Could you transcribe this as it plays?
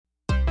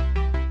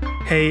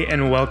Hey,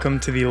 and welcome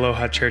to the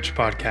Aloha Church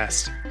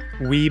podcast.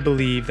 We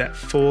believe that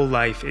full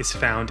life is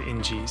found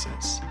in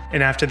Jesus.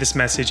 And after this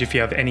message, if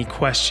you have any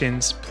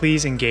questions,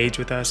 please engage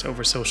with us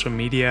over social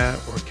media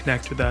or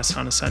connect with us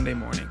on a Sunday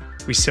morning.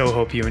 We so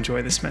hope you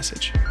enjoy this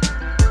message.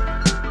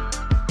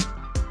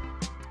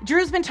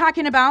 Drew's been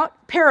talking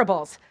about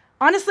parables.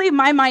 Honestly,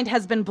 my mind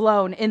has been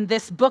blown in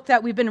this book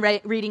that we've been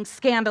reading,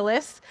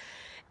 Scandalous.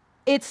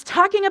 It's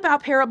talking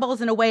about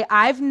parables in a way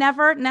I've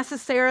never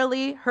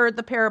necessarily heard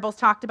the parables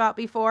talked about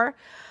before.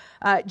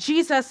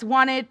 Jesus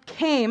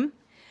came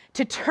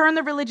to turn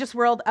the religious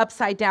world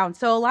upside down.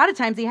 So a lot of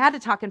times he had to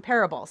talk in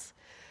parables.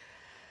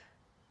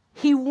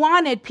 He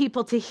wanted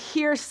people to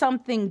hear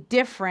something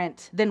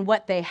different than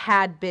what they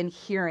had been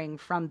hearing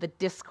from the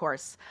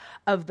discourse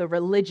of the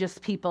religious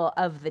people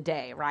of the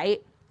day,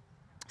 right?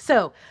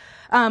 So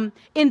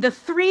in the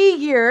 3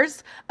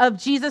 years of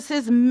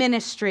Jesus's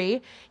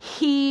ministry,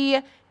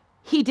 he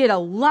did a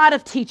lot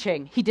of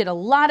teaching. He did a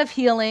lot of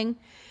healing.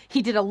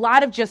 He did a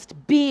lot of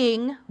just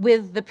being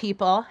with the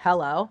people.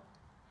 Hello.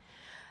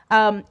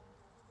 And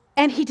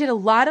he did a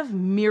lot of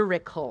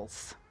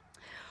miracles.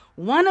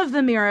 One of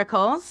the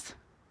miracles,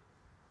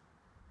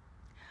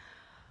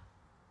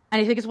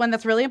 and I think it's one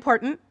that's really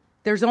important.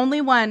 There's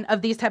only one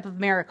of these type of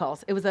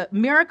miracles. It was a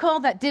miracle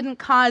that didn't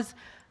cause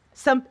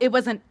it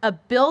wasn't a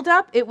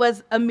buildup. It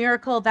was a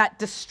miracle that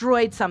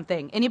destroyed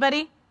something.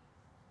 Anybody?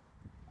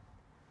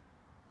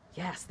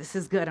 Yes, this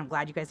is good. I'm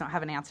glad you guys don't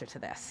have an answer to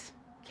this.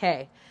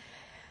 Okay.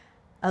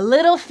 A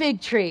little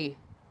fig tree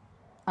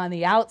on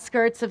the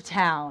outskirts of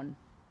town.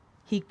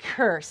 He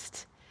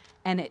cursed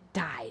and it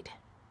died.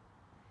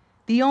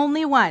 The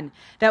only one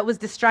that was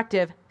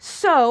destructive.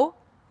 So,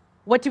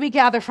 what do we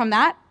gather from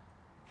that?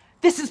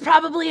 This is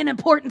probably an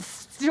important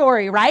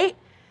story, right?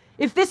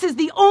 If this is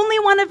the only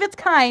one of its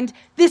kind,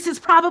 this is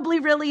probably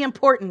really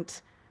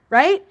important,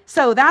 right?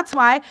 So that's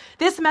why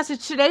this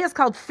message today is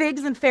called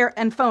Figs and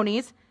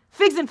Phonies.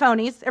 Figs and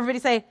phonies. Everybody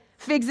say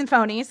figs and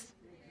phonies.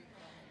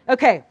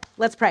 Okay,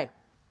 let's pray.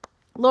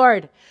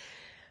 Lord,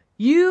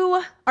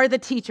 you are the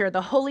teacher.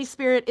 The Holy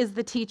Spirit is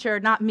the teacher,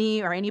 not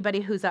me or anybody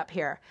who's up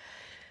here.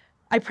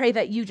 I pray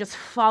that you just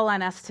fall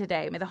on us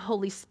today. May the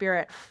Holy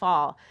Spirit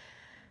fall.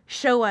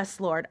 Show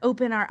us, Lord.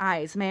 Open our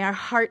eyes. May our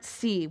hearts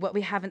see what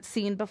we haven't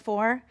seen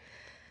before.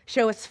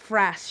 Show us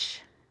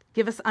fresh.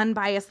 Give us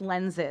unbiased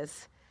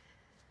lenses.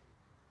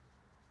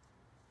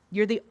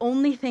 You're the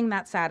only thing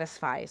that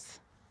satisfies.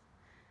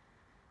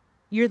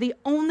 You're the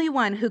only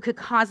one who could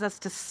cause us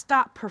to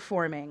stop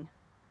performing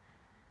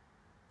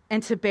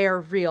and to bear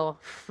real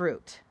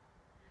fruit.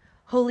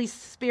 Holy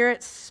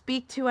Spirit,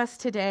 speak to us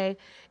today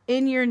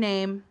in your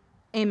name.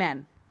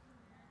 Amen.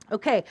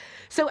 Okay,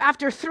 so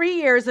after 3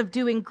 years of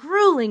doing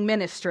grueling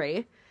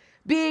ministry,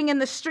 being in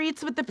the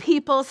streets with the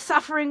people,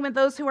 suffering with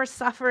those who are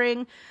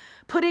suffering,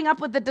 putting up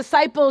with the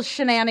disciples'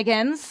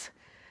 shenanigans,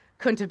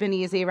 couldn't have been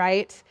easy,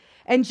 right?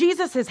 And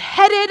Jesus is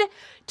headed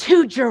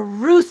to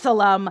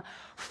Jerusalem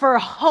for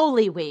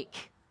Holy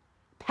Week,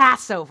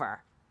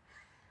 Passover.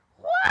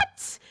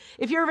 What?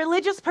 If you're a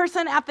religious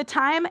person at the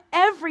time,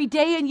 every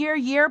day in your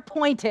year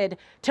pointed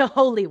to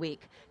Holy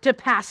Week, to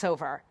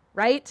Passover,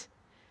 right?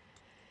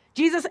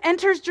 Jesus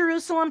enters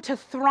Jerusalem to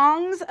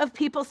throngs of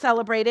people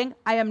celebrating.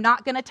 I am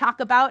not going to talk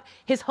about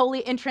his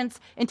holy entrance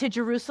into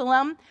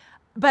Jerusalem,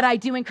 but I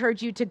do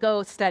encourage you to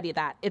go study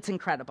that. It's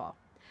incredible.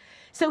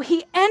 So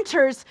he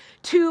enters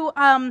to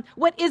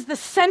what is the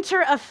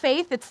center of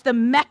faith. It's the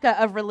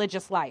Mecca of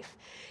religious life.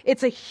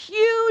 It's a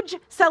huge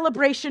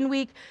celebration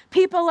week.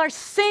 People are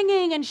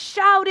singing and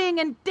shouting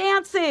and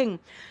dancing.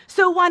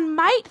 So one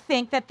might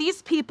think that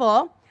these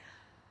people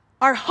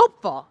are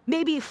hopeful,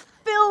 maybe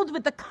filled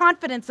with the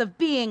confidence of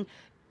being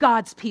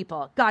God's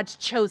people, God's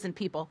chosen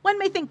people. One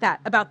may think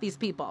that about these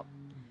people.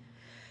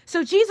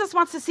 So Jesus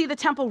wants to see the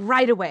temple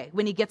right away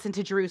when he gets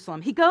into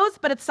Jerusalem. He goes,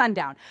 but it's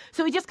sundown.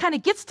 So he just kind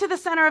of gets to the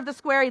center of the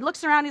square. He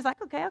looks around. He's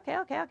like, okay,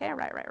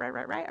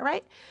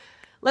 right.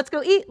 Let's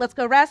go eat. Let's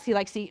go rest. He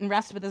likes to eat and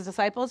rest with his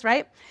disciples,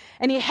 right?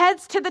 And he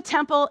heads to the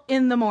temple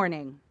in the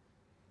morning.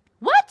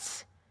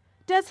 What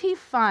does he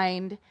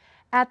find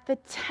at the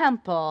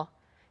temple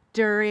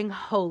during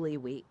Holy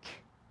Week?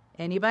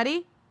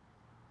 Anybody?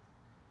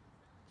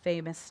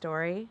 Famous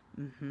story.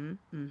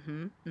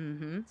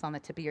 It's on the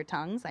tip of your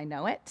tongues. I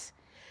know it.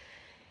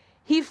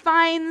 He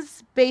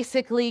finds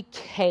basically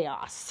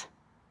chaos,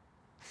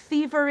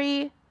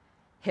 thievery,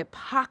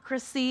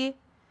 hypocrisy.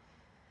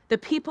 The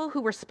people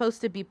who were supposed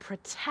to be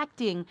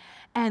protecting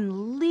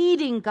and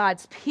leading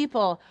God's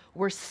people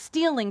were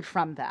stealing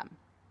from them,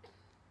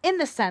 in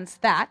the sense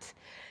that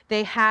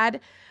they had,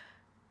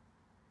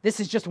 this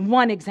is just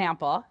one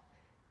example.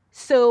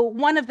 So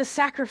one of the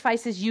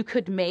sacrifices you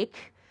could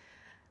make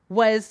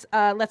was,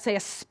 let's say, a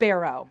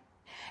sparrow.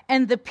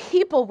 And the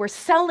people were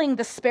selling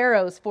the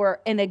sparrows for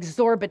an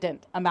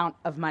exorbitant amount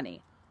of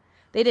money.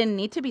 They didn't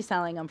need to be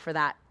selling them for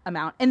that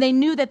amount. And they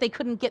knew that they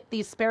couldn't get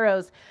these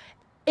sparrows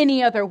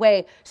any other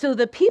way. So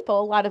the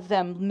people, a lot of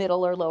them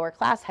middle or lower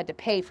class, had to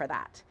pay for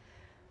that.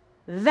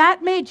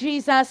 That made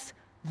Jesus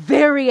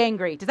very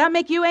angry. Does that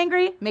make you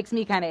angry? Makes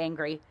me kind of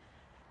angry.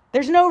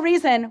 There's no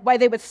reason why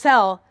they would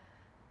sell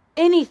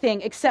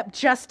anything except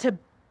just to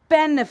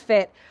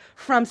benefit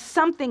from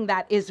something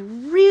that is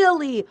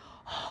really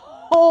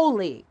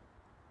holy.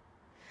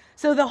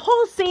 So the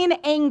whole scene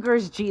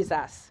angers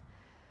Jesus,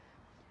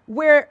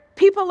 where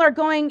people are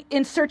going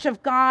in search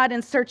of God,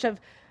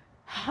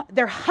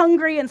 they're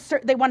hungry and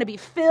they want to be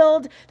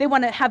filled. They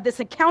want to have this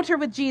encounter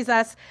with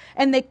Jesus,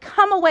 and they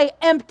come away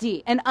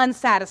empty and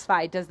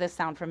unsatisfied. Does this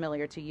sound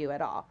familiar to you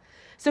at all?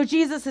 So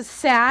Jesus is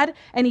sad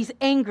and he's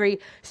angry.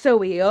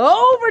 So he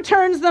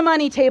overturns the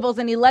money tables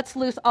and he lets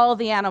loose all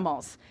the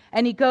animals.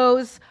 And he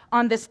goes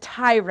on this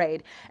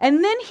tirade.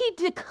 And then he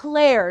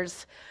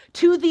declares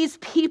to these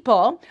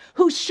people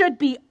who should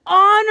be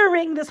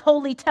honoring this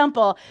holy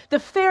temple, the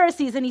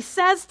Pharisees, and he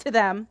says to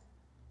them,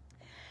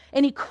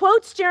 and he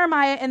quotes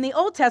Jeremiah in the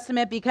Old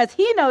Testament because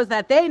he knows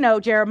that they know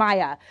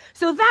Jeremiah.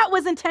 So that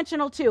was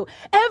intentional too.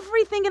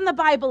 Everything in the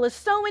Bible is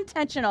so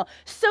intentional,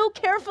 so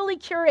carefully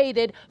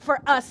curated for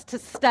us to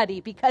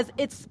study because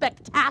it's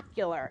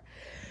spectacular.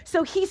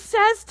 So he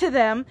says to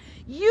them,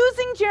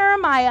 using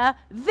Jeremiah,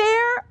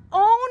 their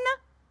own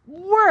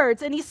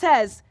words, and he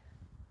says,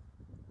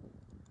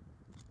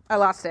 I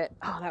lost it.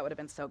 Oh, that would have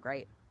been so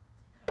great.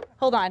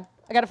 Hold on.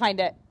 I got to find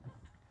it.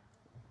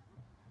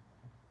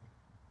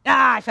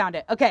 I found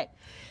it. Okay.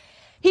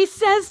 He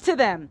says to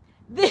them,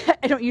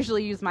 I don't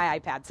usually use my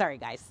iPad. Sorry,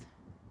 guys.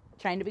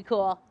 Trying to be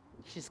cool.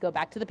 Just go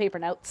back to the paper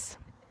notes.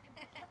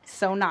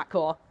 So not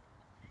cool.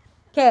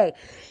 Okay.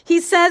 He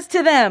says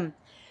to them,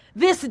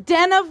 this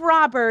den of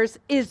robbers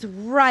is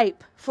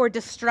ripe for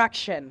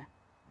destruction.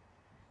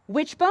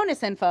 Which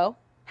bonus info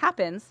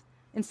happens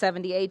in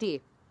 70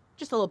 AD.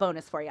 Just a little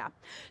bonus for you.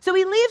 So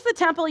he leaves the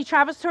temple. He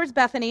travels towards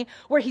Bethany,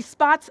 where he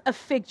spots a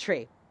fig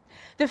tree.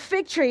 The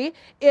fig tree,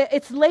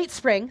 it's late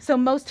spring, so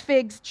most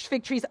fig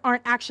trees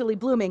aren't actually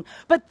blooming.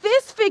 But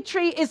this fig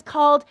tree is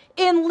called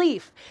in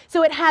leaf.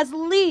 So it has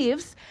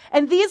leaves,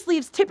 and these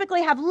leaves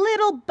typically have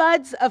little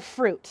buds of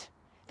fruit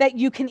that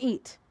you can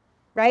eat,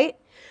 right?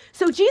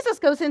 So Jesus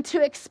goes in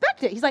to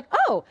expect it. He's like,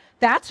 oh,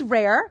 that's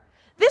rare.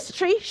 This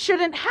tree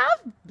shouldn't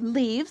have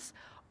leaves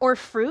or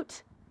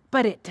fruit,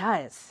 but it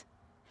does.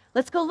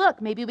 Let's go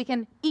look. Maybe we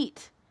can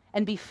eat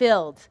and be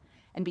filled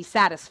and be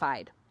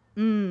satisfied.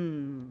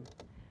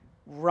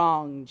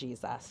 Wrong,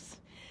 Jesus.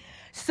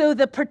 So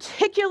the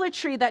particular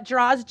tree that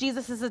draws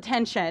Jesus'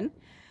 attention,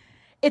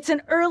 it's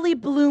an early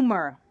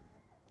bloomer.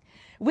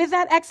 With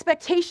that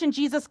expectation,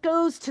 Jesus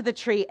goes to the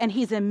tree and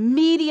he's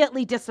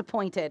immediately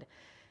disappointed.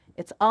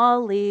 It's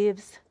all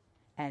leaves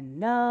and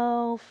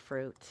no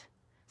fruit.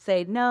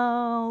 Say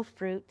no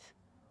fruit.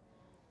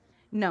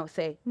 No,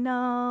 say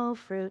no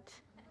fruit.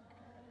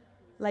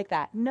 Like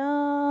that.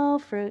 No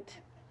fruit.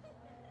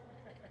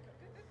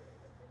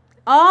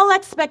 All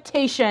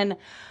expectation,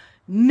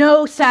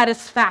 no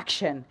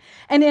satisfaction.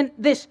 And in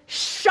this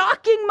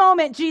shocking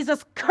moment,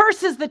 Jesus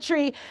curses the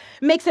tree,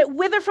 makes it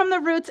wither from the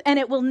roots, and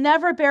it will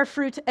never bear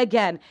fruit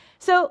again.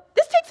 So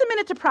this takes a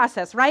minute to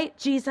process, right?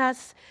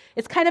 Jesus,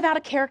 it's kind of out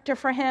of character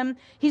for him.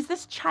 He's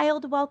this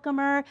child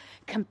welcomer,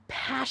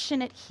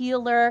 compassionate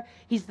healer.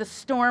 He's the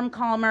storm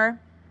calmer,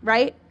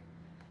 right?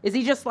 Is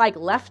he just like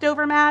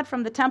leftover mad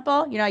from the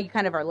temple? You know, you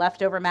kind of are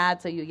leftover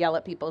mad, so you yell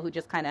at people who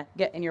just kind of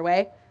get in your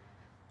way.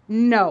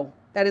 No,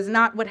 that is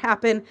not what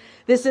happened.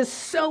 This is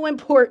so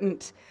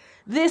important.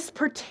 This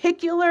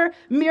particular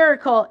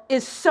miracle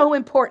is so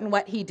important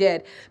what he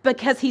did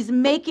because he's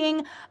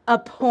making a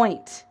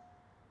point.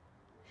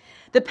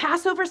 The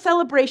Passover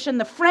celebration,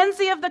 the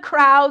frenzy of the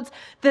crowds,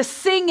 the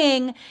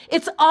singing,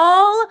 it's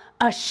all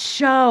a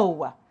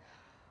show.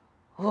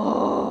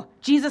 Oh,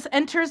 Jesus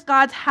enters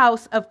God's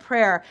house of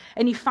prayer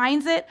and he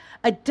finds it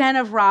a den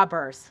of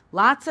robbers.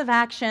 Lots of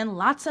action,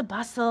 lots of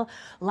bustle,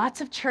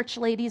 lots of church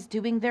ladies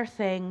doing their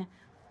thing.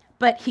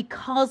 But he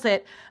calls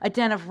it a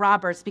den of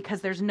robbers because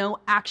there's no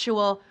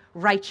actual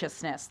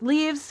righteousness.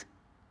 Leaves,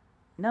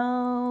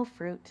 no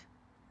fruit.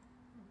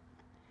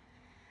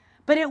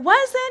 But it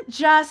wasn't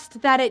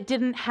just that it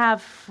didn't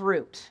have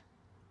fruit.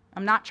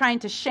 I'm not trying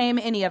to shame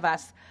any of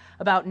us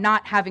about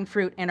not having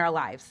fruit in our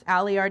lives.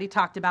 Allie already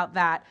talked about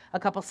that a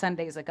couple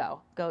Sundays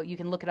ago. You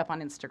can look it up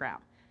on Instagram.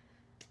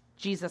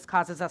 Jesus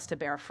causes us to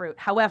bear fruit.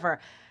 However,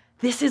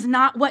 this is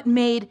not what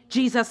made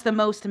Jesus the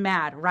most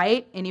mad,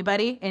 right?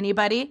 Anybody?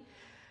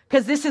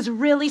 Because this is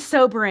really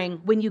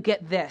sobering when you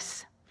get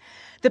this.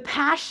 The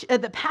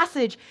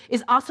passage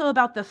is also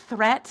about the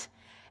threat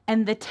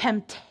and the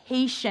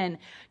temptation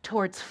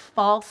towards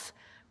false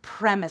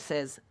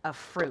premises of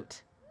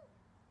fruit.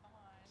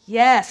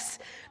 Yes,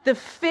 the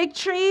fig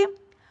tree,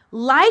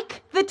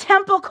 like the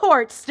temple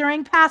courts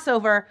during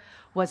Passover,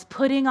 was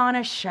putting on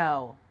a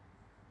show,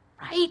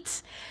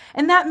 right?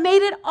 And that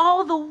made it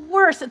all the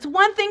worse. It's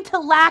one thing to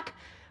lack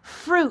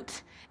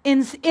fruit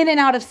in and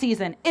out of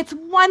season. It's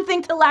one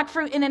thing to lack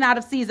fruit in and out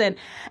of season.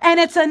 And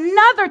it's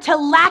another to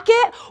lack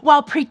it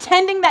while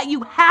pretending that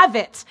you have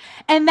it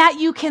and that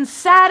you can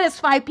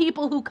satisfy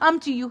people who come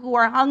to you who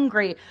are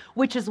hungry,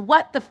 which is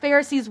what the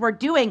Pharisees were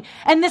doing.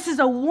 And this is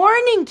a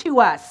warning to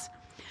us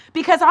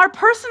because our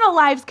personal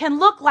lives can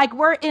look like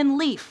we're in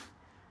leaf.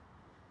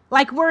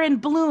 like we're in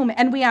bloom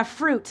and we have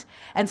fruit.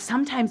 And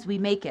sometimes we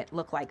make it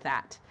look like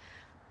that,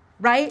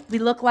 right? We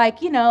look like,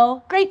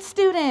 great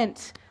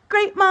student,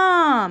 great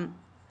mom,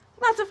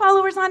 lots of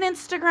followers on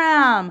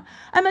Instagram.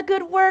 I'm a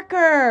good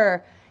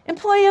worker,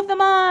 employee of the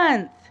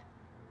month.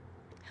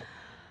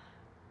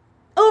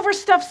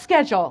 Overstuffed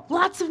schedule,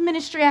 lots of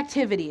ministry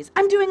activities.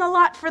 I'm doing a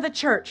lot for the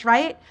church,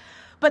 right?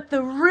 But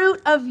the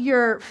root of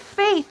your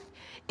faith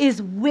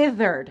is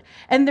withered,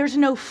 and there's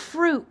no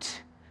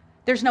fruit.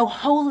 There's no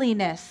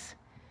holiness.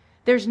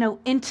 There's no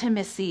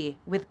intimacy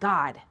with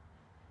God.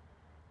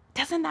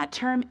 Doesn't that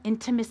term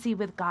intimacy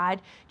with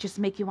God just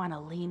make you want to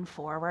lean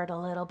forward a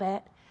little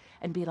bit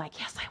and be like,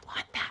 yes, I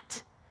want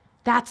that.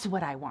 That's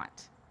what I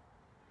want.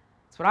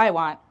 That's what I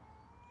want.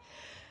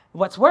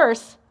 What's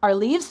worse, our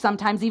leaves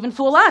sometimes even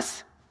fool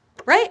us,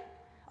 right?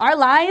 Our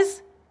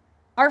lies,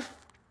 our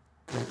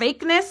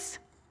fakeness,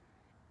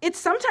 it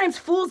sometimes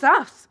fools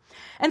us.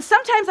 And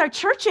sometimes our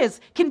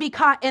churches can be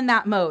caught in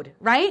that mode,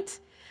 right?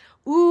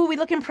 Ooh, we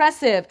look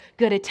impressive.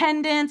 Good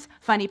attendance,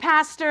 funny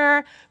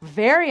pastor,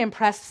 very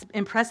impressive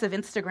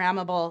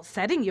Instagrammable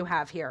setting you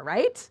have here,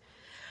 right?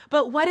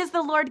 But what is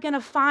the Lord going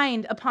to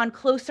find upon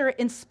closer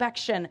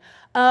inspection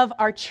of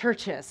our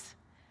churches?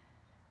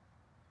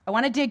 I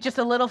want to dig just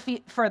a little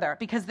further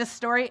because this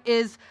story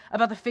is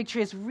about the fig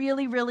tree is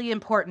really, really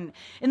important.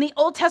 In the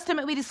Old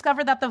Testament, we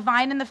discover that the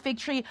vine and the fig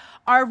tree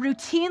are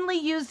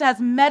routinely used as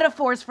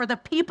metaphors for the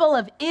people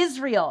of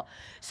Israel.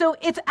 So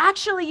it's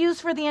actually used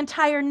for the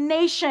entire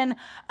nation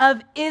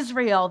of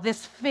Israel,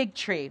 this fig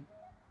tree.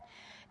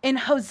 In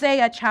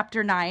Hosea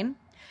chapter 9,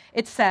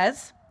 it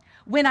says,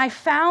 "When I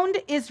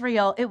found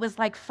Israel, it was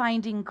like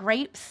finding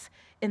grapes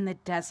in the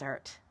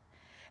desert.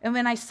 And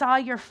when I saw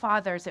your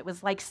fathers, it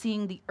was like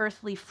seeing the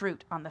earthly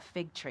fruit on the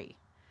fig tree."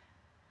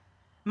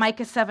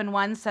 Micah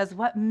 7:1 says,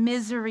 "What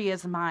misery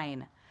is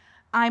mine?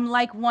 I'm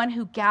like one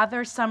who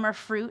gathers summer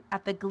fruit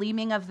at the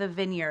gleaming of the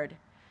vineyard.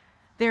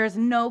 There is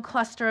no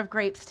cluster of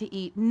grapes to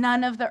eat,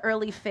 none of the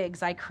early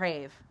figs I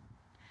crave."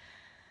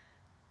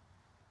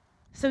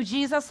 So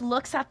Jesus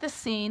looks at the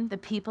scene, the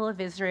people of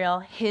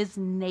Israel, his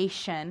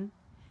nation,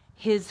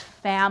 his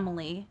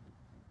family,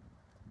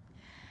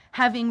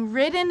 having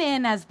ridden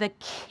in as the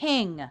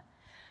king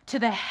to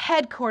the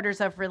headquarters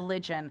of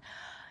religion.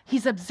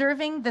 He's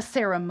observing the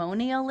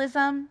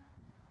ceremonialism.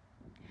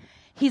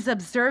 He's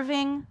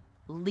observing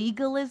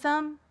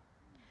legalism,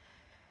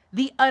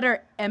 the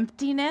utter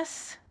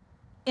emptiness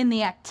in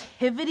the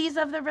activities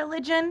of the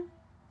religion.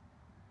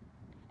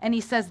 And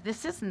he says,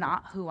 this is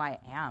not who I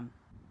am.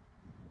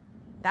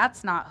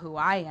 That's not who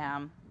I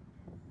am.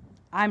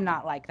 I'm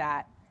not like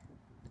that.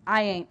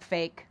 I ain't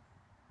fake.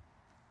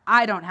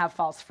 I don't have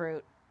false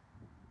fruit.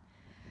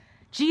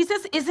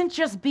 Jesus isn't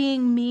just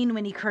being mean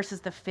when he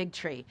curses the fig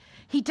tree.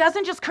 He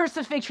doesn't just curse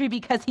the fig tree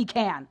because he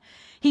can.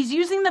 He's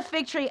using the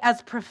fig tree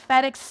as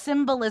prophetic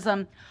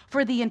symbolism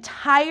for the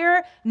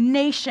entire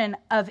nation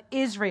of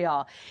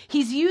Israel.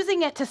 He's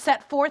using it to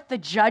set forth the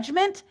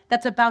judgment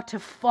that's about to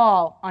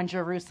fall on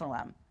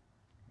Jerusalem.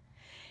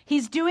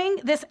 He's doing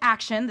this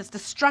action, this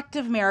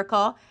destructive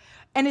miracle,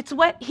 and it's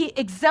what he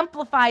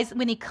exemplifies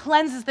when he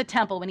cleanses the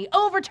temple, when he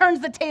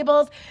overturns the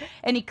tables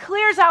and he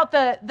clears out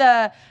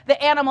the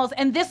animals.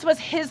 And this was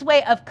his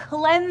way of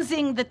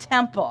cleansing the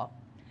temple.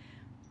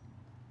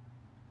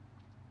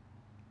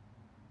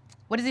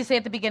 What does he say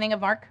at the beginning of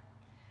Mark?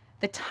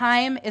 The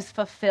time is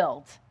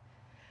fulfilled.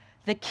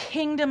 The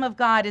kingdom of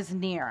God is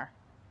near.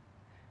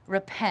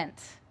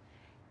 Repent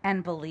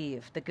and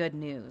believe the good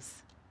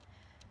news.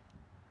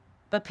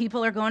 But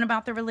people are going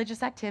about their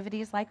religious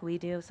activities like we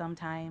do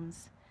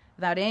sometimes,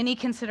 without any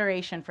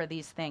consideration for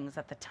these things,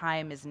 that the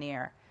time is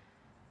near.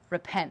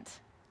 Repent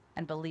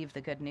and believe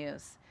the good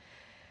news.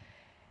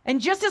 And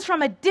just as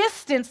from a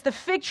distance, the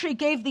fig tree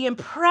gave the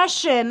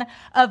impression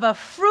of a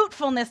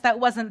fruitfulness that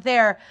wasn't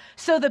there,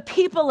 so the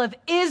people of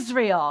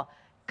Israel,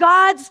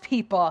 God's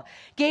people,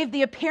 gave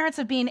the appearance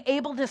of being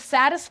able to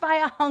satisfy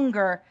a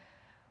hunger,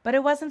 but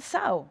it wasn't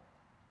so.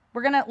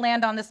 We're going to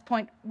land on this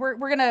point. We're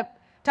going to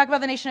talk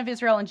about the nation of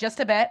Israel in just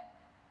a bit.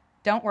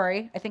 Don't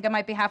worry. I think I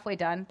might be halfway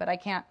done, but I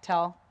can't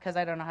tell because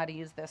I don't know how to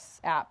use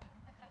this app.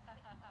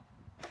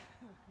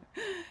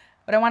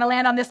 But I want to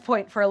land on this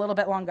point for a little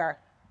bit longer.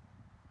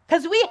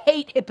 Because we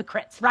hate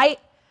hypocrites, right?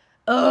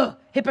 Ugh,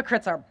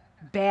 hypocrites are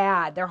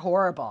bad. They're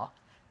horrible.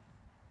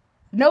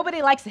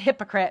 Nobody likes a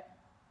hypocrite.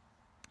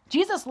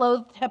 Jesus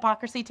loathed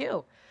hypocrisy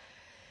too.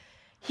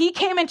 He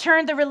came and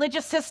turned the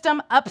religious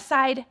system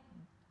upside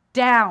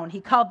down.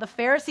 He called the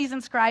Pharisees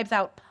and scribes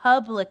out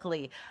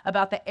publicly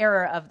about the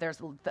error of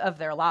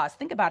their laws.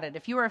 Think about it.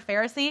 If you were a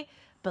Pharisee,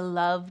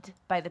 beloved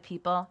by the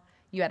people,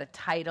 you had a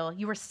title,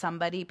 you were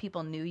somebody,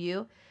 people knew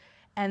you,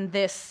 and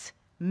this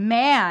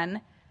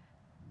man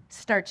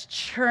starts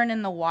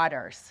churning the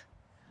waters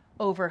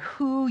over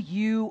who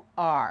you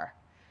are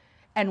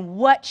and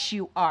what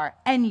you are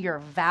and your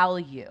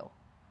value.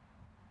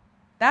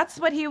 That's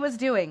what he was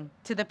doing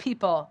to the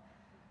people,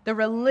 the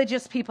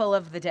religious people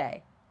of the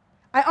day.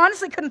 I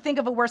honestly couldn't think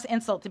of a worse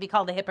insult to be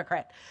called a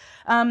hypocrite.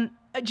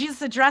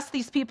 Jesus addressed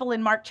these people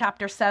in Mark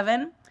chapter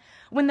 7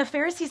 When the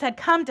Pharisees had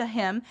come to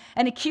him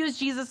and accused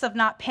Jesus of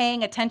not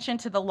paying attention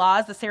to the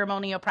laws, the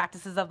ceremonial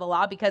practices of the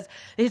law, because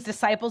his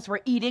disciples were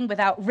eating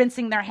without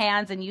rinsing their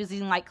hands and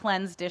using like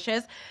cleansed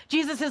dishes,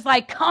 Jesus is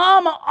like,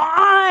 come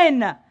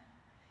on.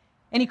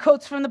 And he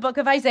quotes from the book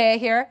of Isaiah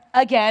here,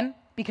 again,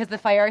 because the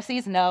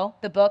Pharisees know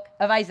the book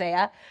of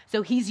Isaiah.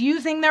 So he's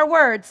using their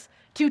words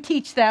to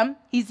teach them.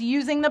 He's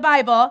using the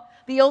Bible,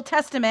 the Old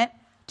Testament,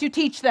 to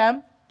teach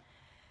them.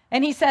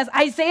 And he says,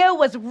 Isaiah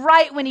was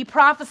right when he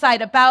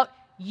prophesied about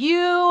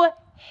you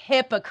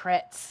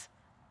hypocrites.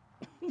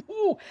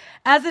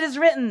 As it is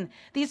written,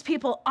 these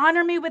people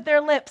honor me with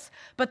their lips,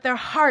 but their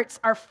hearts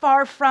are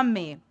far from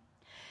me.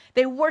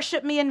 They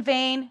worship me in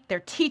vain. Their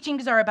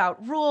teachings are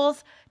about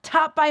rules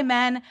taught by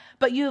men,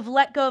 but you have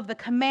let go of the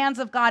commands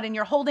of God and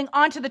you're holding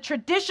on to the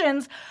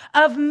traditions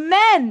of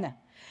men.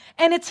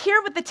 And it's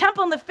here with the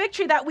temple and the fig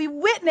tree that we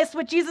witness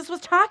what Jesus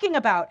was talking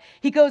about.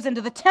 He goes into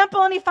the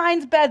temple and he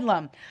finds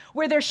Bedlam,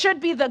 where there should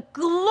be the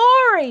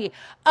glory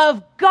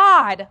of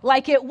God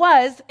like it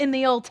was in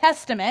the Old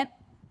Testament.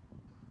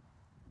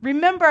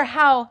 Remember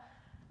how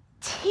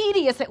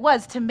tedious it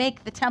was to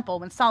make the temple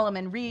when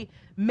Solomon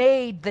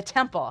remade the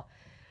temple.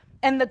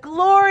 And the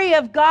glory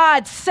of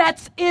God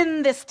sets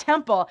in this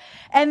temple.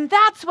 And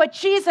that's what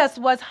Jesus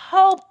was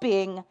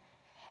hoping,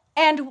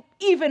 and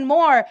even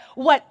more,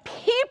 what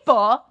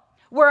people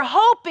were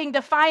hoping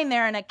to find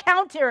there, an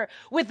encounter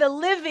with the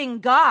living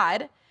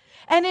God.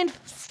 And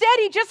instead,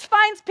 he just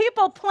finds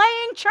people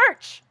playing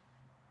church.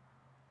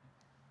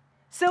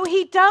 So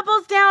he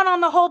doubles down on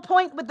the whole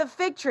point with the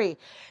fig tree,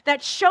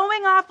 that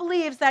showing off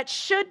leaves that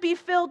should be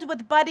filled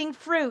with budding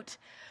fruit,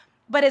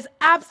 but is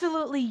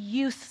absolutely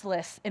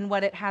useless in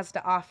what it has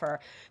to offer.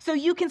 So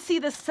you can see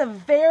the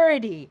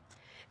severity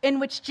in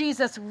which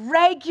Jesus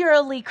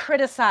regularly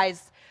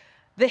criticized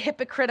the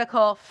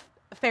hypocritical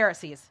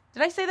Pharisees.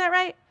 Did I say that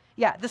right?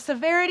 Yeah, the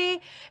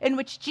severity in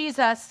which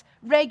Jesus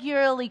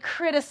regularly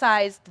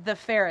criticized the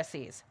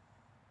Pharisees.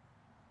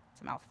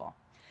 It's a mouthful.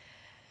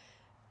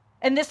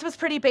 And this was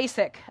pretty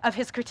basic of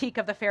his critique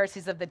of the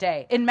Pharisees of the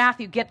day. In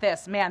Matthew, get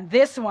this, man,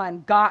 this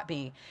one got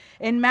me.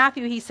 In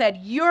Matthew, he said,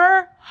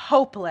 you're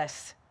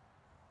hopeless.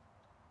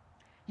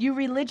 You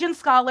religion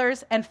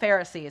scholars and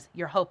Pharisees,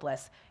 you're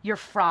hopeless. You're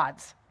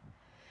frauds.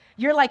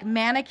 You're like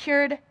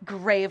manicured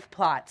grave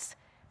plots,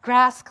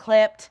 grass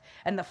clipped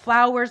and the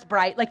flowers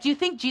bright. Like, do you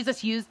think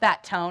Jesus used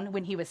that tone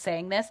when he was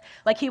saying this?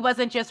 Like, he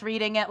wasn't just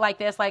reading it like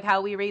this, like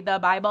how we read the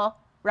Bible,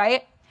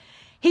 right?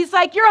 He's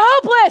like, you're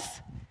hopeless.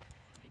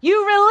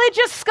 You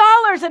religious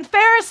scholars and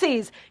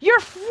Pharisees,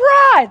 you're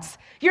frauds.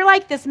 You're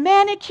like this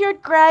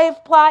manicured grave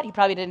plot. He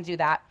probably didn't do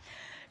that.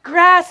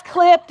 Grass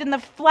clipped and the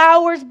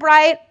flowers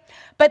bright,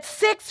 but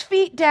 6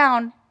 feet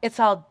down, it's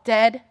all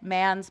dead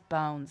man's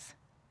bones.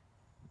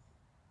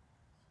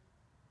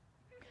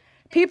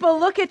 People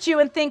look at you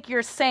and think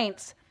you're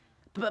saints,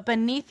 but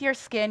beneath your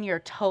skin, you're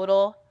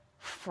total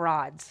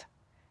frauds.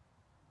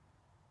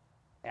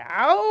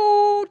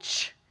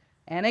 Ouch!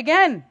 And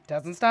again,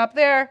 doesn't stop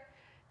there.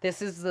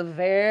 This is the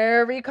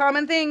very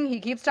common thing he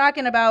keeps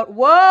talking about.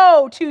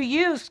 Woe to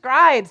you,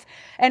 scribes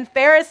and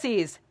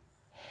Pharisees,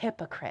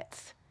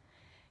 hypocrites.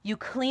 You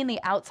clean the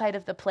outside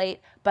of the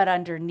plate, but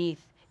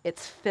underneath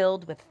it's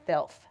filled with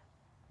filth.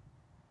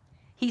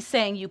 He's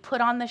saying you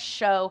put on the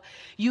show,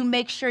 you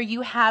make sure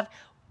you have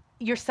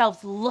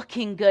yourselves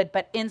looking good,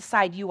 but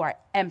inside you are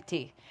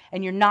empty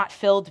and you're not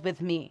filled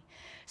with me.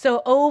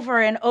 So over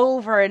and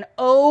over and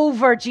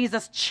over,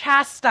 Jesus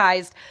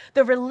chastised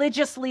the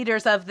religious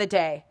leaders of the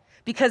day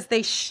because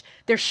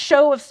their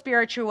show of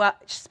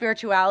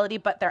spirituality,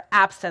 but their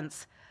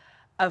absence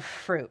of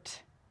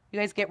fruit. You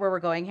guys get where we're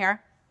going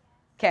here?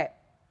 Okay.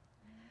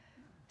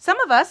 Some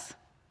of us,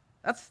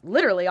 that's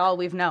literally all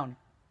we've known.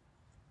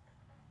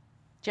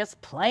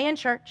 Just playing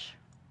church.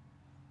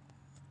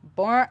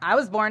 I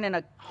was born in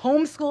a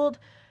homeschooled,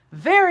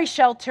 very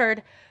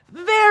sheltered,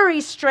 very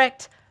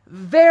strict,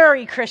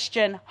 very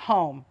Christian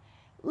home.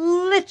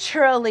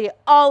 Literally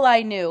all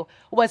I knew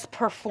was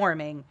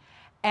performing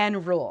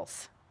and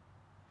rules.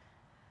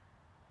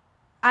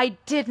 I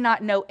did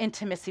not know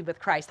intimacy with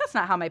Christ. That's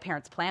not how my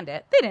parents planned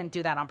it. They didn't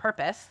do that on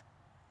purpose.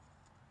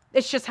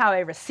 It's just how I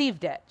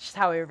received it. It's just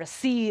how I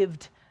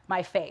received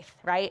my faith,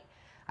 right?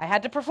 I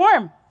had to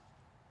perform.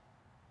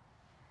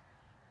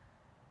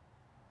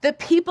 The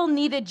people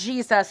needed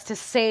Jesus to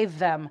save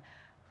them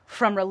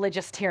from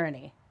religious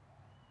tyranny.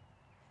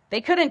 They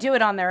couldn't do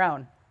it on their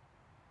own.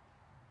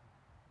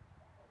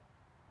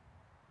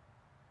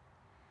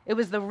 It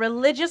was the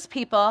religious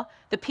people,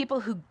 the people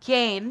who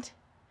gained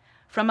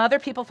from other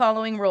people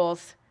following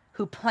rules,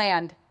 who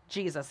planned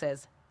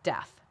Jesus'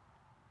 death.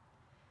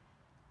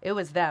 It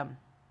was them.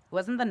 It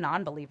wasn't the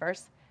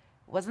non-believers.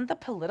 It wasn't the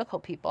political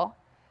people.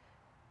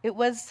 It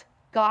was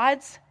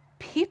God's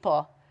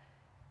people,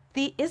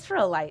 the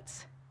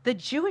Israelites, the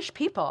Jewish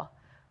people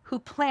who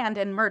planned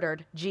and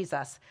murdered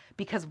Jesus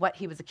because what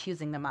he was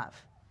accusing them of.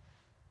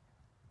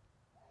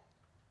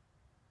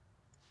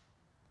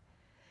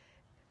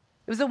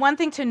 It was the one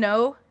thing to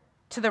know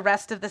to the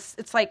rest of this.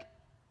 It's like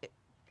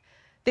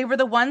they were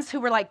the ones who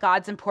were like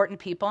God's important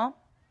people.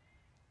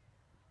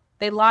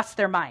 They lost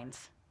their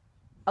minds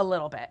a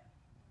little bit.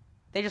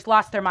 They just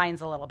lost their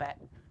minds a little bit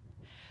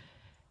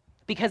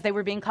because they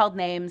were being called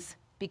names,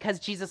 because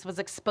Jesus was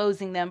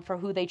exposing them for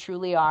who they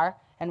truly are,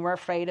 and we're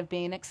afraid of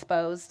being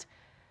exposed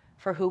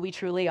for who we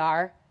truly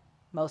are,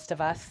 most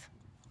of us,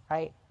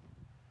 right?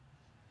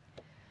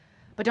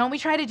 But don't we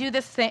try to do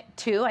this thing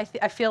too? I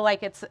feel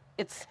like it's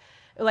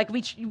like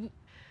we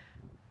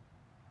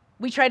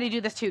try to do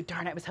this too.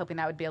 Darn, I was hoping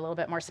that would be a little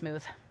bit more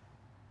smooth.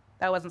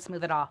 That wasn't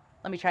smooth at all.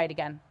 Let me try it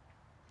again.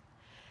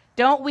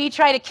 Don't we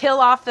try to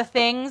kill off the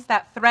things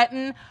that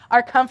threaten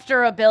our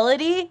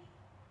comfortability?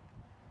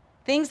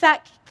 Things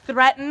that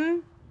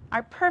threaten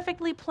our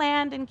perfectly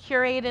planned and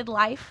curated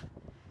life?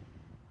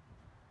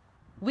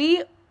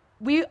 We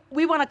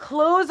want to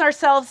close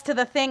ourselves to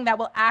the thing that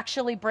will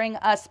actually bring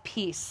us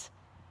peace.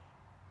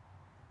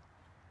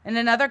 In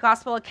another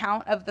gospel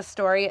account of the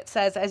story, it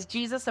says, as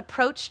Jesus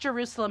approached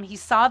Jerusalem, he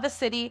saw the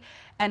city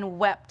and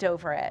wept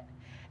over it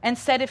and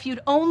said, if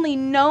you'd only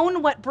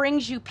known what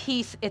brings you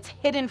peace, it's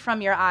hidden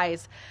from your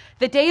eyes.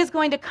 The day is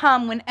going to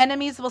come when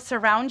enemies will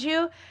surround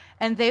you,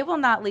 and they will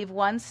not leave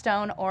one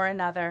stone or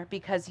another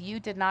because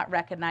you did not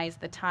recognize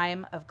the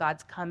time of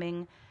God's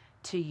coming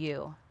to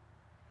you.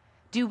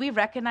 Do we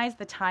recognize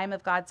the time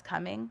of God's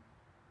coming?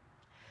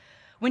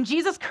 When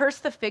Jesus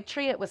cursed the fig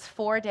tree, it was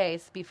 4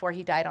 days before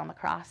he died on the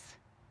cross.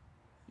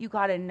 You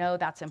got to know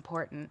that's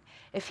important.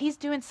 If he's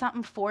doing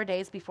something 4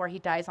 days before he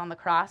dies on the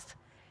cross,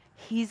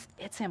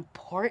 it's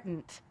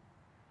important.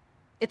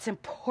 It's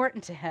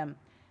important to him.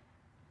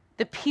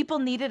 The people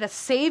needed a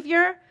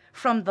savior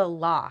from the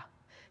law.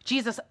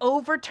 Jesus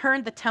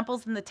overturned the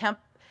tables in the temple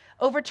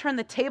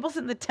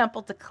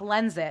to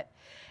cleanse it,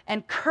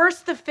 and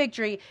cursed the fig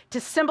tree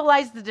to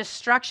symbolize the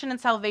destruction and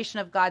salvation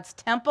of God's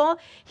temple.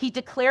 He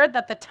declared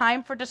that the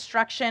time for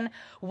destruction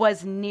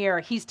was near.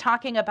 He's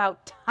talking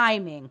about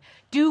timing.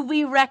 Do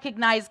we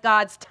recognize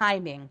God's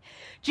timing?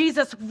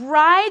 Jesus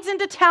rides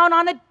into town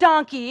on a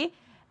donkey,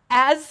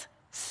 as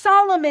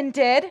Solomon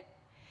did.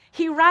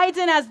 He rides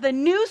in as the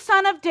new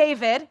son of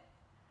David.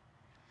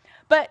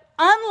 But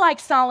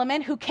unlike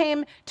Solomon, who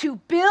came to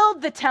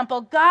build the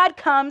temple, God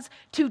comes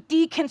to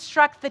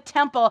deconstruct the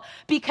temple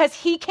because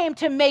he came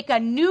to make a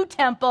new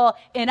temple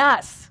in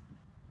us.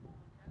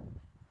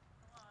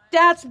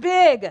 That's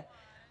big.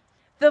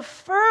 The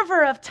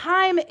fervor of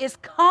time is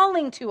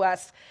calling to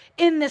us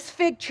in this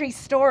fig tree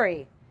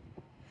story.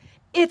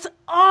 It's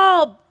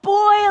all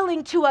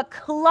boiling to a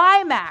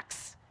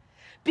climax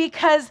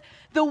because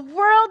the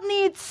world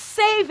needs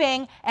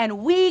saving and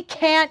we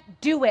can't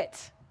do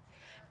it.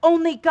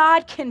 Only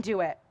God can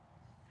do it.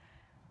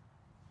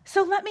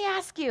 So let me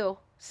ask you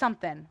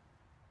something.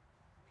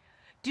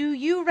 Do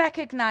you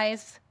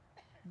recognize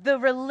the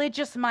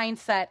religious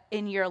mindset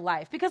in your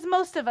life? Because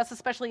most of us,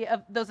 especially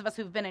those of us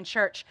who've been in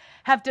church,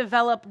 have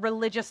developed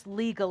religious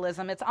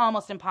legalism. It's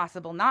almost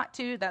impossible not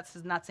to. That's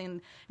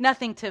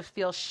nothing to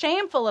feel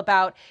shameful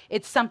about.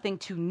 It's something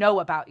to know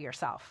about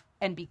yourself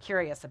and be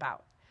curious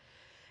about.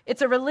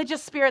 It's a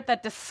religious spirit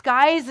that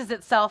disguises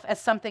itself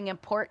as something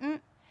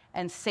important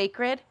and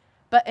sacred,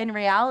 but in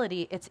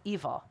reality, it's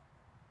evil.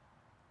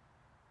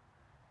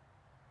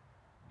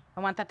 I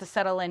want that to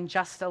settle in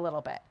just a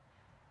little bit.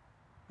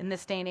 In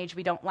this day and age,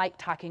 we don't like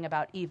talking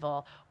about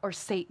evil or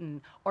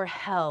Satan or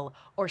hell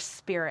or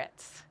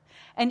spirits.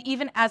 And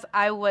even as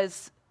I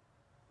was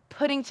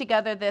putting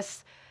together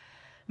this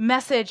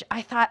message,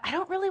 I thought, I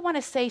don't really want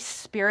to say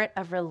spirit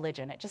of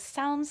religion. It just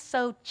sounds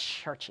so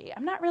churchy.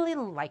 I'm not really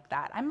like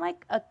that. I'm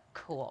like a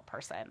cool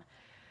person.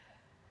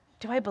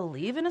 Do I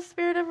believe in a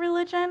spirit of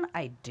religion?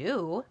 I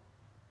do.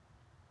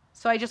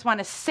 So I just want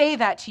to say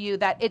that to you,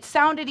 that it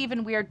sounded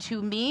even weird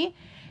to me,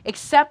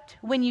 except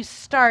when you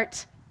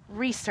start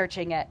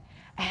researching it.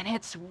 And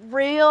it's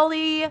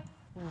really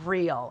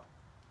real.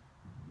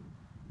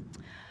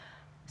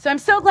 So I'm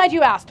so glad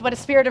you asked what a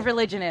spirit of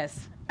religion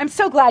is. I'm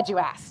so glad you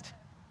asked.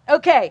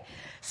 Okay,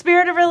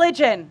 spirit of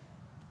religion.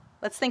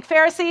 Let's think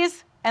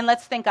Pharisees and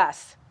let's think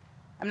us.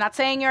 I'm not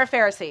saying you're a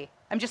Pharisee.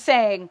 I'm just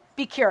saying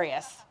be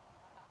curious.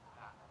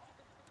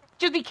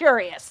 Just be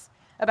curious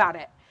about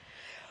it.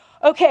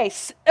 Okay,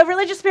 a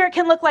religious spirit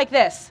can look like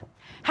this: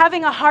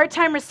 having a hard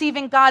time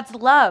receiving God's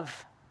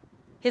love,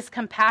 his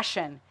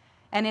compassion,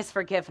 and his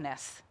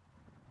forgiveness.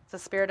 It's a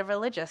spirit of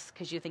religious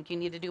because you think you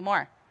need to do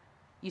more.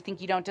 You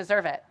think you don't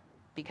deserve it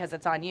because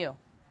it's on you.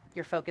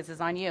 Your focus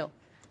is on you,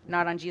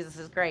 not on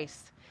Jesus'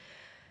 grace.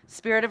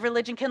 Spirit of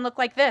religion can look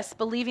like this: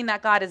 believing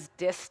that God is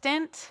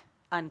distant,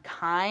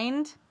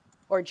 unkind,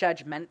 or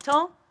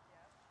judgmental.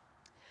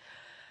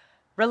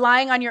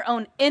 Relying on your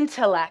own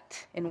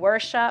intellect in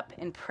worship,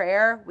 in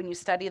prayer, when you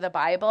study the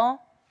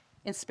Bible,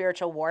 in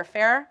spiritual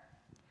warfare.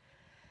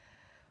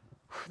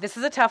 This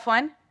is a tough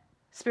one.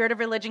 Spirit of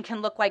religion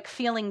can look like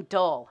feeling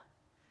dull,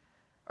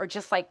 or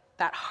just like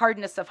that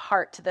hardness of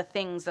heart to the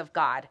things of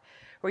God,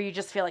 where you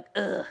just feel like,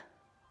 ugh.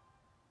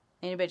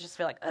 Anybody just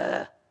feel like,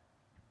 ugh,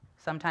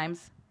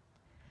 sometimes?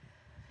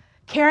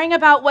 Caring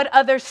about what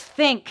others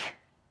think,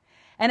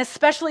 and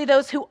especially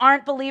those who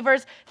aren't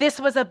believers. This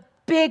was a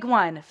big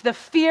one. The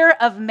fear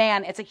of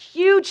man. It's a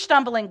huge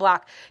stumbling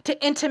block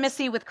to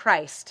intimacy with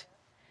Christ.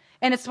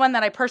 And it's one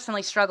that I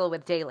personally struggle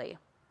with daily.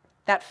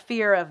 That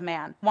fear of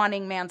man,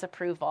 wanting man's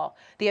approval,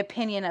 the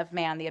opinion of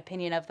man, the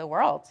opinion of the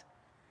world.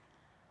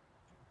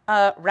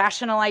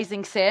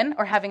 Rationalizing sin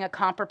or having a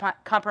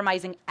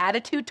compromising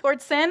attitude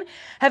towards sin,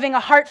 having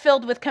a heart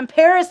filled with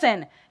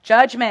comparison,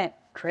 judgment,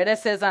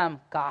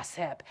 criticism,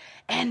 gossip,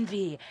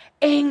 envy,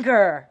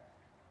 anger.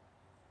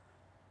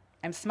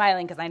 I'm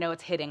smiling because I know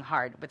it's hitting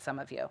hard with some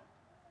of you.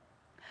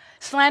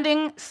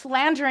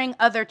 Slandering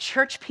other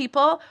church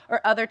people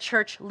or other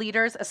church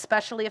leaders,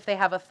 especially if they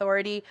have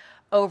authority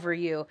over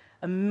you,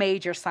 a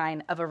major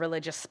sign of a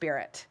religious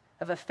spirit,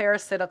 of a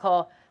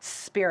pharisaical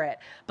spirit.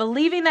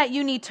 Believing that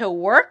you need to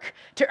work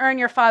to earn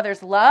your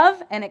Father's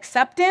love and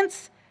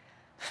acceptance.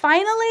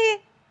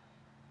 Finally,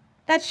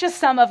 that's just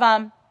some of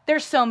them.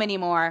 There's so many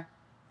more.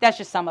 That's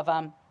just some of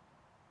them.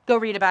 Go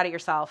read about it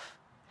yourself.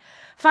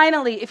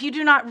 Finally, if you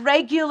do not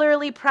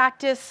regularly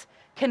practice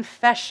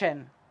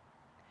confession,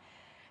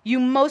 you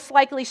most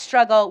likely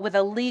struggle with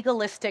a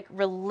legalistic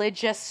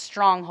religious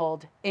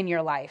stronghold in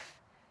your life.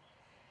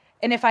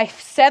 And if I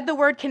said the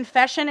word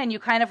confession and you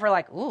kind of were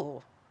like,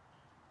 ooh,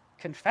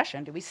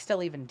 confession, do we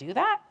still even do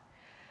that?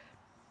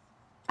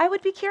 I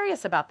would be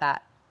curious about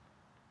that.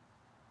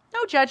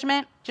 No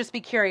judgment, just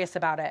be curious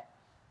about it.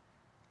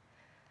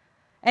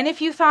 And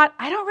if you thought,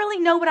 I don't really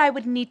know what I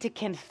would need to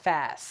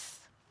confess.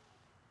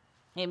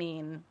 I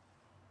mean,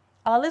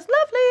 all is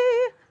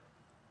lovely.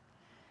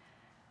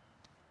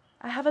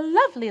 I have a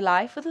lovely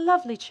life with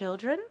lovely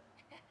children.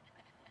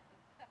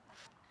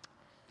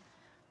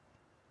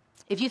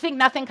 If you think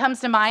nothing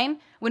comes to mind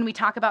when we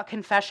talk about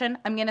confession,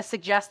 I'm going to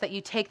suggest that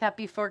you take that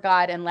before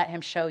God and let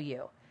him show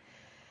you.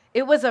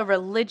 It was a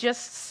religious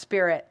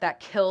spirit that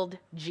killed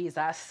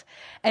Jesus,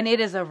 and it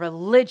is a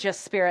religious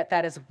spirit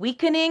that is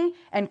weakening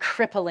and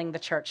crippling the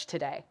church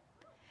today.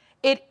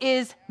 It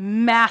is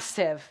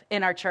massive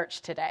in our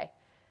church today,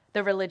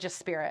 the religious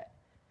spirit.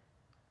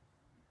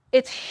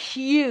 It's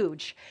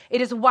huge.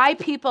 It is why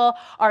people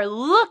are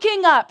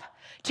looking up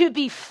to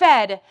be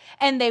fed,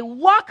 and they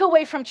walk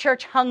away from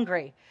church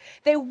hungry.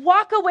 They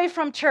walk away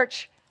from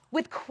church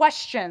with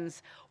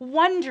questions,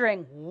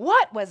 wondering,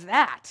 what was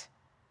that?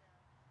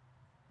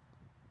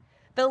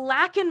 The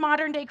lack in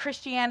modern day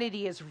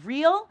Christianity is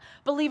real.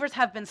 Believers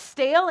have been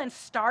stale and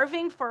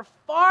starving for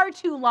far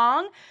too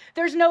long.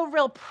 There's no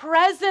real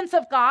presence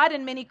of God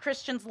in many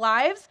Christians'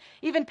 lives,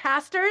 even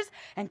pastors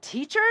and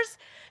teachers.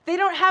 They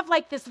don't have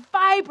like this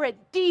vibrant,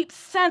 deep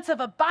sense of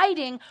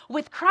abiding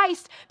with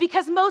Christ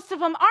because most of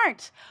them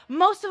aren't.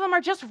 Most of them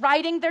are just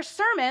writing their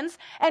sermons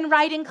and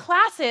writing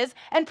classes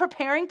and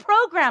preparing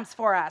programs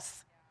for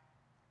us.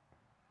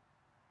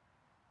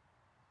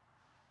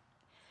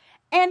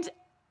 And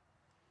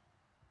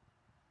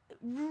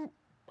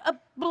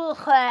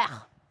I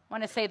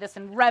want to say this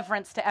in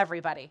reverence to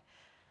everybody.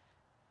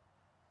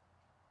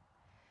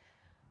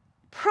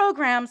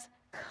 Programs,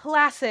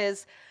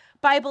 classes,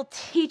 Bible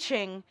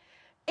teaching,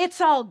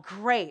 it's all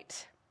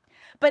great.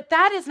 But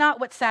that is not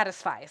what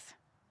satisfies.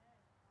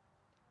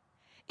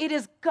 It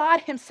is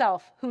God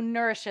himself who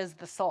nourishes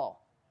the soul.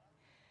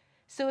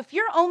 So if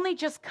you're only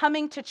just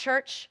coming to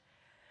church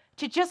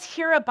to just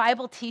hear a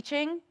Bible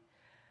teaching,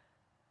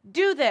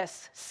 do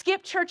this.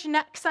 Skip church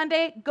next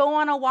Sunday, go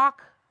on a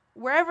walk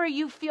wherever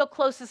you feel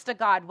closest to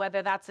God,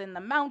 whether that's in the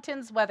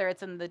mountains, whether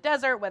it's in the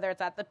desert, whether it's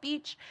at the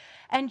beach,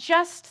 and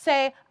just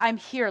say, I'm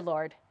here,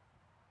 Lord.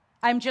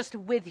 I'm just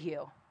with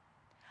you.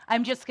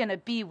 I'm just going to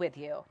be with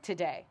you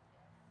today.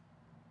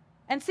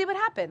 And see what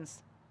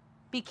happens.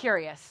 Be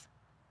curious.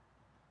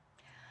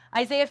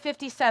 Isaiah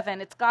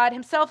 57, it's God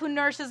himself who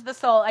nourishes the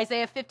soul.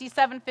 Isaiah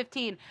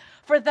 57:15.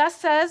 For thus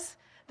says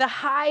the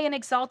high and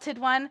exalted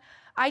one,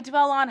 I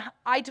dwell on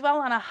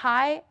a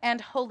high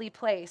and holy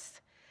place,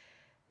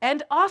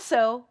 and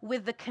also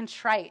with the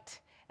contrite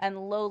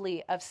and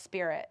lowly of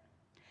spirit,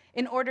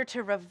 in order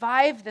to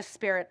revive the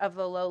spirit of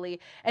the lowly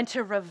and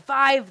to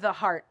revive the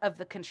heart of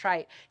the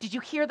contrite. Did you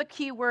hear the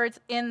key words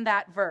in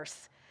that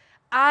verse?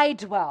 I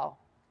dwell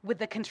with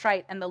the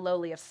contrite and the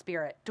lowly of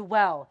spirit.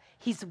 Dwell.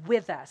 He's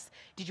with us.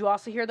 Did you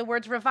also hear the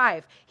words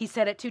revive? He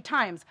said it 2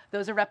 times.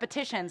 Those are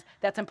repetitions.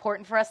 That's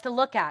important for us to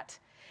look at.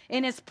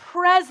 In his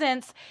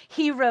presence,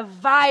 he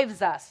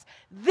revives us.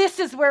 This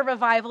is where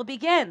revival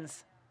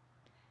begins.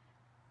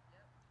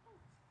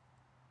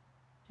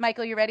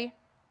 Michael, you ready?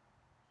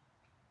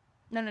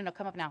 No,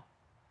 come up now.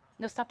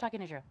 No, stop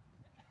talking to Drew.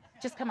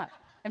 Just come up.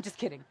 I'm just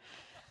kidding.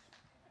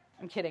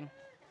 I'm kidding.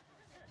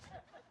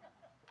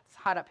 It's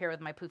hot up here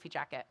with my poofy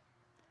jacket.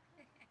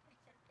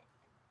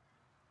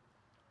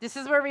 This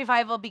is where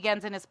revival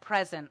begins, in his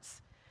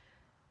presence.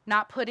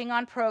 Not putting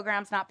on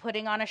programs, not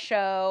putting on a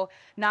show,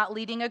 not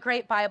leading a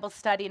great Bible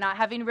study, not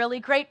having really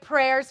great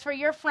prayers for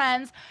your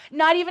friends,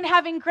 not even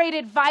having great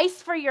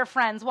advice for your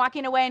friends,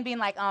 walking away and being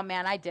like, oh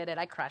man, I did it.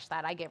 I crushed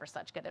that. I gave her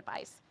such good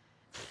advice.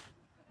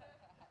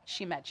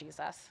 She met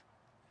Jesus.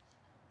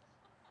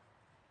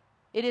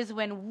 It is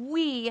when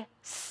we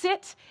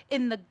sit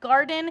in the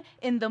garden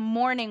in the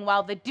morning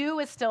while the dew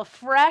is still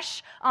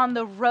fresh on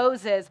the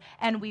roses,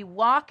 and we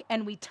walk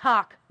and we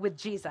talk with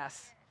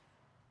Jesus.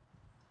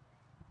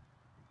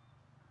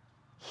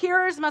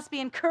 Hearers must be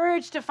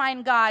encouraged to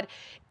find God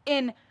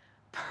in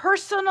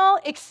personal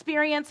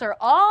experience, or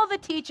all the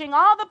teaching,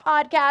 all the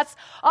podcasts,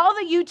 all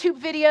the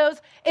YouTube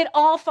videos. It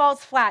all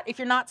falls flat if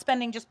you're not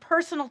spending just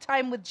personal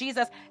time with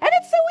Jesus. And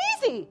it's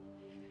so easy.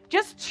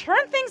 Just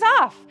turn things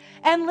off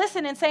and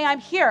listen and say, I'm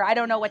here. I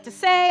don't know what to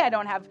say. I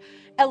don't have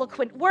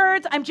eloquent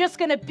words. I'm just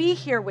going to be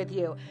here with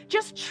you.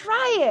 Just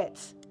try it.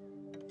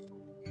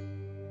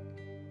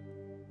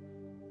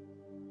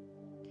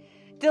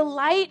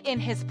 Delight in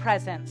his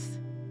presence.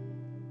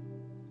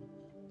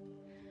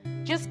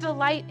 Just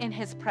delight in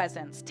his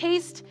presence.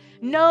 Taste,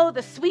 know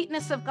the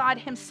sweetness of God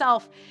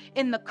himself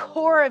in the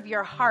core of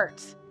your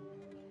heart.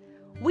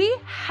 We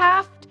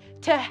have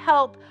to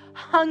help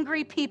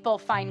hungry people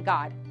find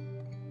God.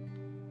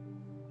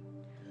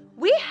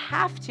 We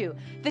have to.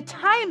 The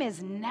time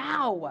is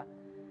now.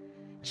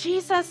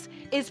 Jesus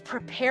is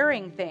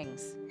preparing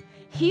things.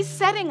 He's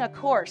setting a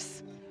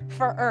course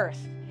for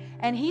earth,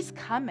 and he's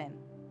coming.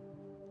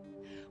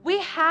 We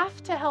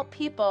have to help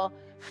people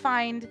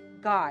find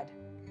God.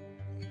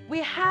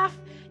 We have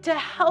to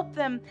help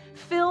them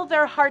fill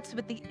their hearts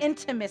with the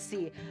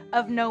intimacy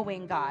of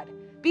knowing God.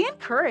 Be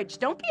encouraged.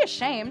 Don't be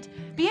ashamed.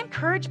 Be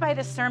encouraged by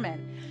this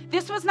sermon.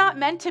 This was not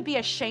meant to be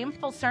a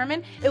shameful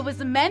sermon. It was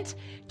meant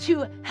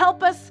to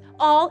help us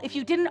all, if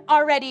you didn't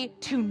already,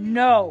 to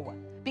know.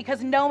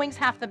 Because knowing's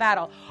half the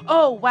battle.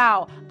 Oh,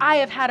 wow, I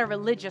have had a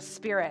religious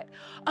spirit.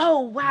 Oh,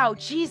 wow,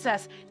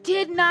 Jesus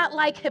did not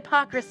like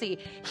hypocrisy.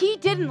 He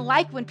didn't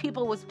like when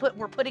people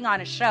were putting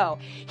on a show.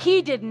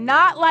 He did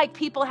not like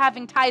people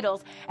having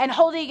titles and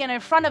holding it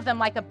in front of them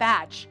like a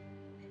badge.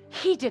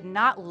 He did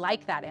not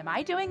like that. Am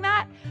I doing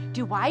that?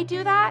 Do I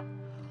do that?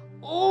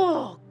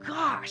 Oh,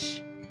 gosh.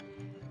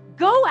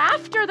 Go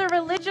after the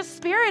religious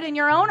spirit in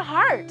your own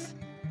heart.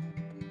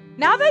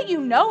 Now that you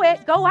know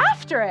it, go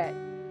after it.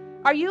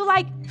 Are you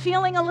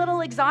feeling a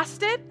little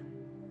exhausted?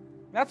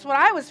 That's what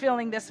I was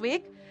feeling this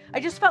week. I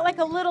just felt like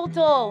a little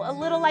dull, a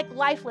little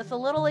lifeless, a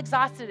little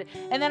exhausted.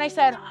 And then I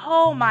said,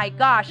 oh my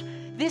gosh,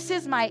 this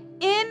is my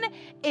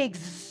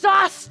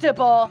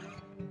inexhaustible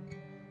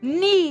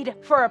need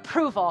for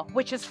approval,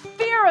 which is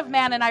fear of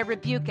man, and I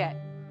rebuke it.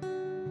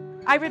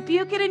 I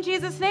rebuke it in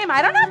Jesus' name.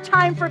 I don't have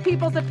time for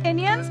people's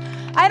opinions.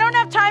 I don't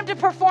have time to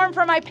perform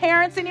for my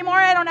parents anymore.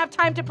 I don't have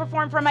time to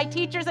perform for my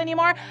teachers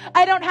anymore.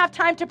 I don't have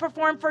time to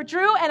perform for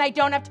Drew, and I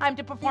don't have time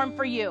to perform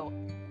for you.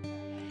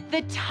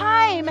 The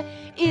time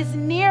is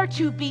near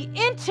to be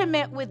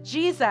intimate with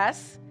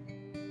Jesus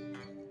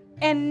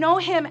and know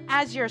him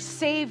as your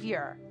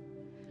Savior.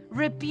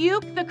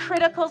 Rebuke the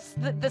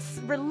the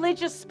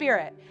religious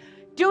spirit.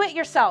 Do it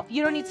yourself.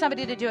 You don't need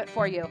somebody to do it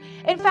for you.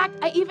 In fact,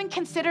 I even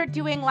considered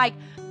doing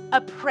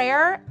a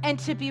prayer, and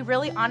to be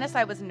really honest,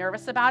 I was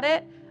nervous about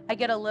it. I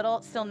get a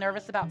little still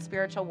nervous about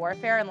spiritual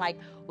warfare and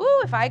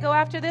if I go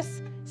after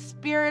this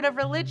spirit of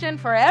religion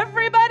for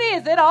everybody,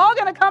 is it all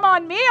going to come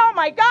on me? Oh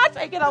my gosh,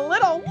 I get a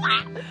little,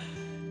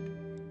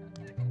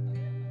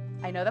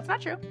 I know that's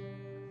not true.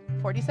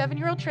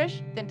 47-year-old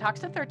Trish then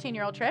talks to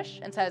 13-year-old Trish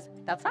and says,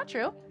 that's not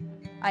true.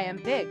 I am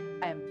big.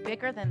 I am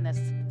bigger than this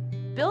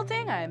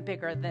building. I am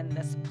bigger than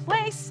this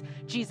place.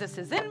 Jesus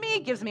is in me,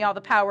 gives me all the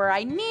power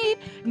I need.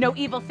 No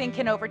evil thing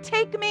can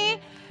overtake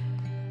me.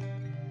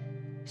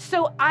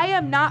 So I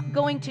am not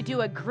going to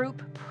do a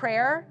group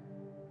prayer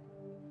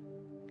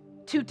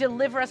to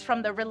deliver us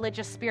from the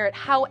religious spirit.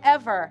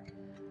 However,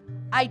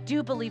 I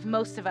do believe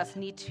most of us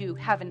need to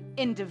have an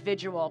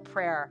individual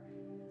prayer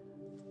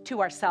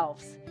to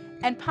ourselves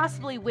and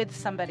possibly with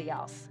somebody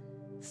else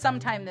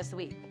sometime this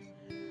week.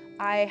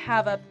 I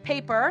have a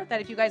paper that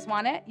if you guys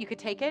want it, you could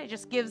take it. It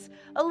just gives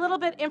a little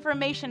bit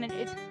information, and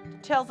it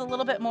tells a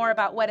little bit more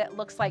about what it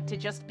looks like to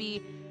just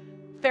be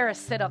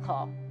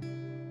pharisaical.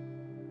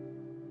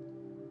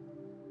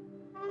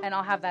 And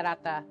I'll have that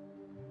at the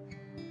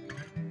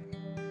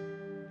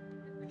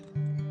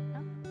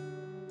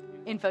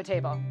info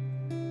table.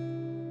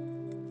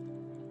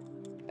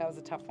 That was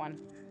a tough one.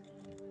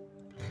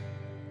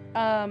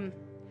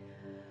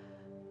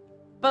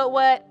 But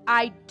what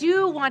I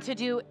do want to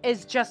do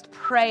is just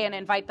pray and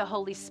invite the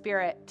Holy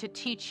Spirit to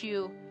teach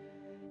you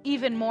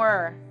even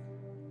more,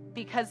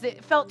 because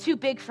it felt too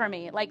big for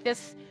me.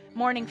 This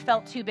morning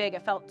felt too big.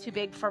 It felt too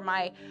big for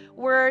my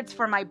words,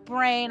 for my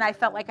brain. I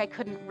felt like I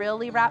couldn't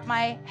really wrap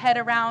my head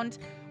around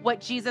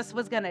what Jesus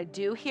was going to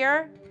do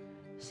here.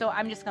 So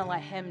I'm just going to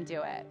let him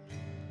do it.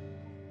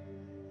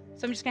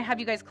 So I'm just going to have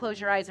you guys close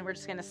your eyes, and we're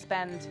just going to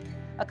spend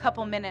a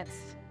couple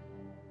minutes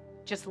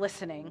just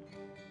listening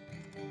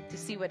to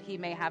see what he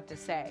may have to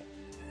say.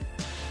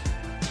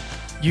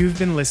 You've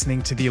been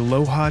listening to the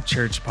Aloha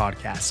Church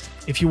podcast.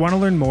 If you want to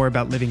learn more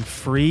about living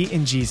free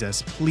in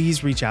Jesus,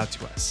 please reach out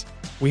to us.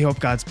 We hope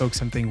God spoke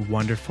something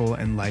wonderful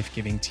and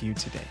life-giving to you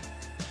today.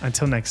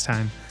 Until next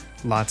time,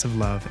 lots of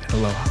love and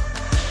aloha.